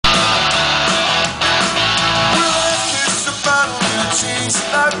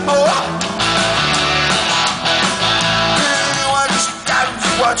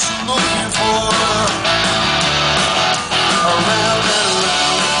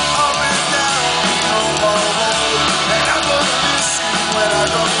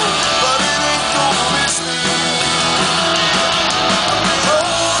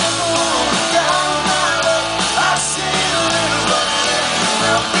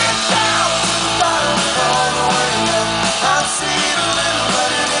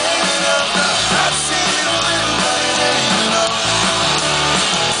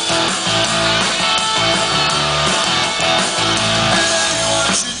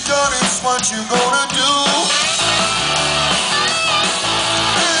what you gonna do?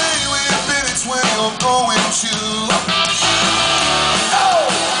 Hey, wait a minute, it's where you're going to. Oh,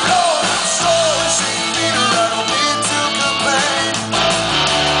 Lord, I'm sorry, St. Peter, I don't mean to complain.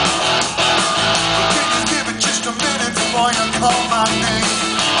 But can you give it just a minute before you call my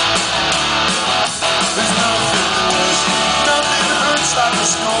name? There's nothing worse, nothing hurts like a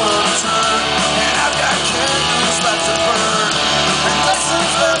stone unturned. And I've got candles left to burn, and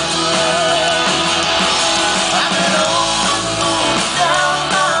lessons left to learn. I've been over the moon, down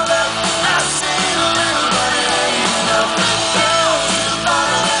my left. I've seen a little, but it ain't enough. Down to the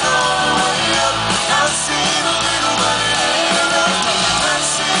bottom and all the way up. I've seen a little, but it ain't enough. I've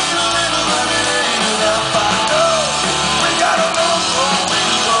seen a little, but it ain't enough. I know we got a long, long way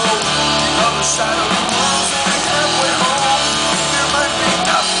to go. The other side of the world's only halfway home. There might be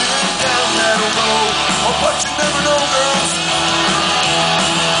nothing down that road. Oh, but you never know, girls.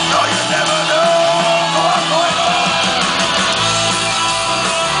 No, you never know. Go on, go on.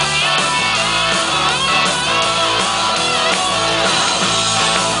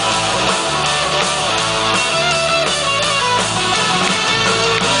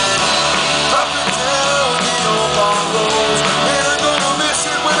 Up and down the old long roads, and I'm gonna miss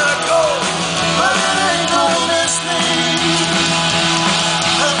it when I go, but it ain't gonna miss me.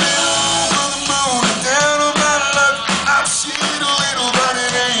 I've been over the moon and down on my luck. I've seen a little, but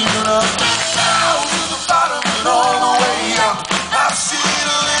it ain't enough. Down to the bottom and all the way up. I've seen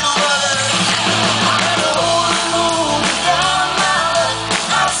a little, but it ain't enough. I've been over the moon and down my luck.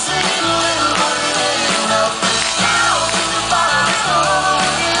 I've seen a little, but it ain't enough. Down to the bottom and all the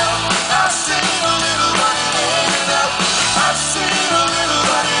way up. I've seen a little, but it ain't enough. I've seen a little,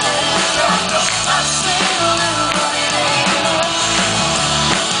 but it ain't enough. I've seen a little, but it ain't enough.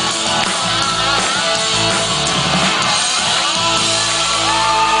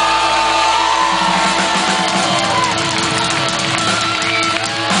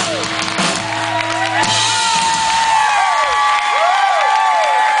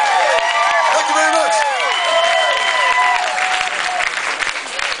 Thank you very much.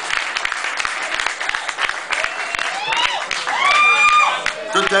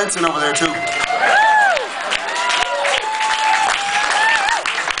 Good dancing over there, too.